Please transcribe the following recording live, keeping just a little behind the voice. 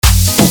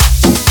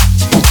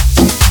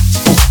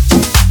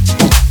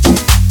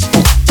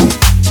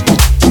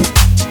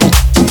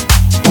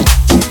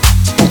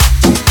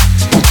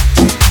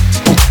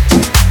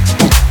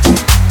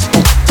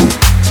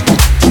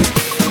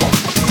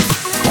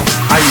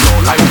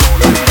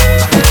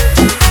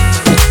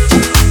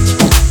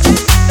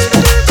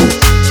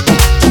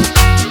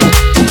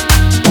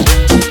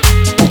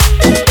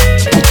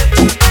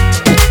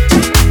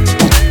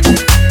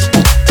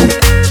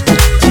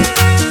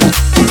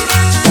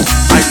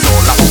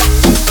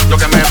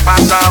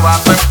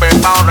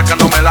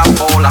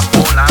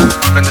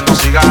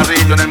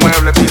cigarrillo en el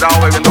mueble tirado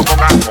bebiendo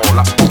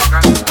Coca-Cola.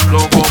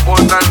 Loco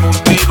por darme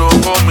un tiro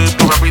con mi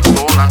propia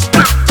pistola.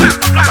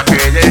 Hasta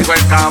que llegó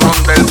el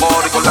cabrón del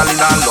body con la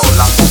linda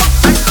Lola.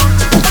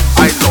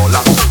 Ay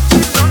Lola,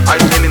 ay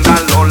mi linda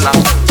Lola.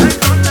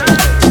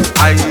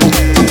 Ay,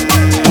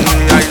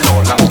 ay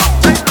Lola,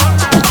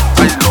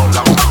 ay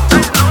Lola,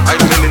 ay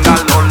mi linda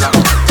Lola.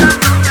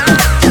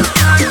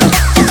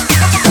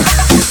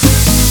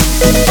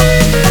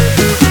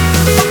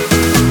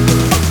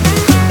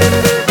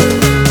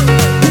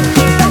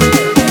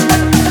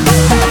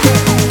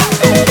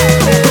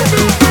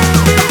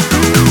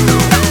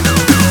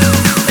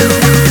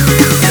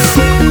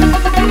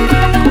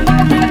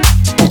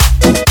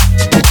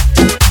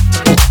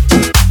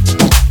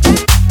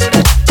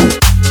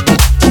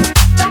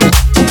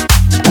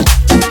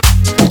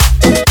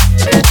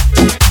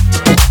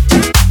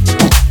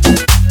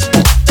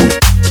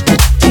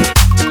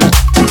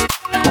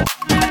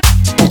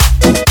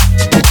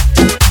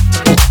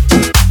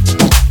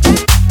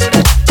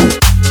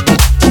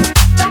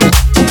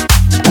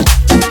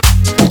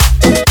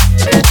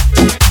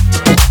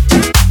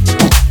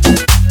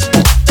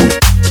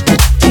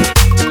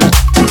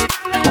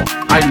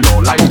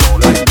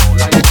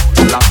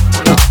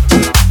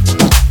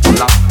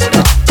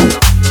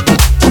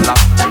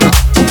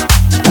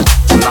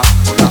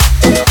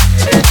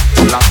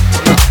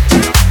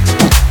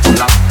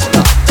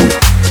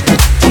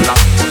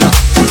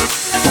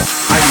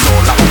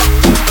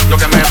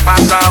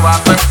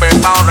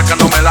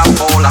 Rascándome la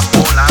bola,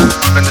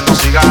 prendiendo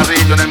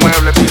cigarrillo en el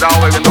mueble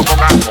tirado bebiendo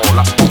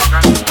Coca-Cola.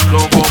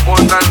 Loco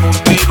por darme un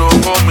tiro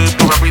con mi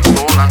propia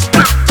pistola.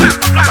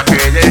 Hasta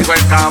que llegó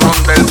el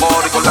cabrón del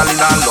body con la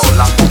linda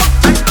Lola.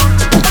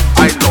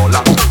 Ay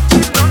Lola,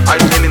 ay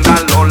mi linda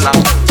Lola.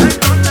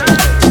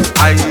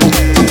 Ay,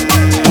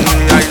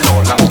 ay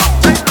Lola,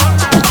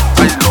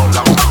 ay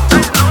Lola,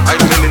 ay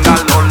mi linda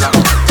Lola.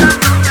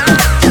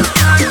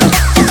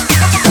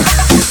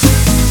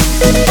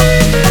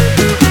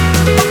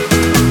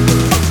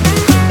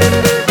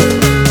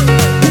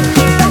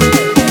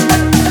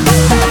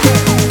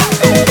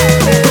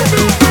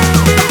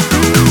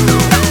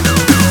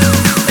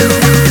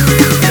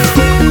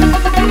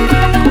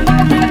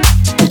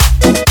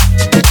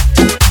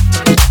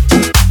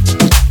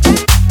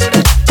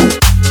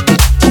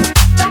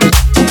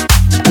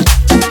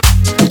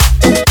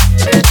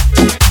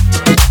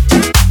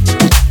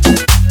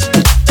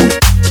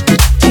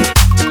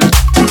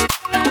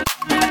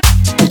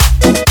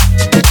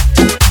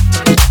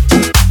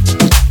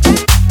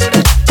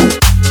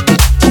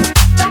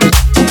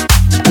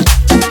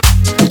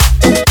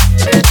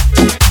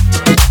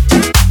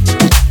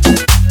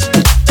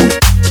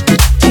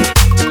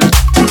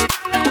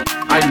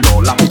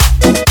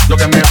 Lo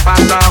que me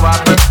pasaba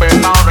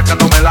despejado,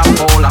 rascándome la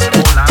bola,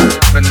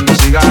 prendiendo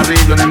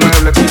cigarrillo en el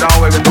mueble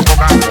tirado bebiendo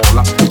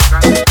Coca-Cola.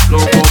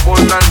 Loco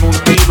por darme un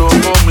tiro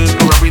con mi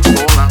propia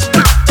pistola.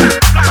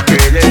 Hasta que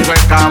llegó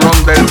el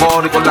cabrón del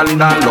body con la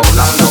linda Lola.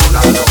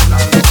 Lola, Lola,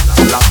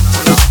 Lola,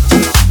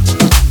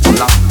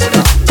 Lola, Lola,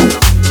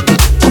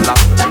 Lola, Lola,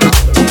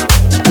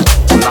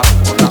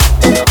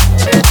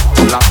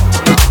 Lola,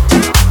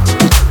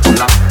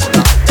 Lola,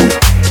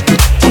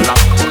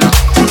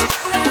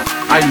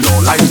 ay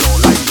Lola, ay Lola.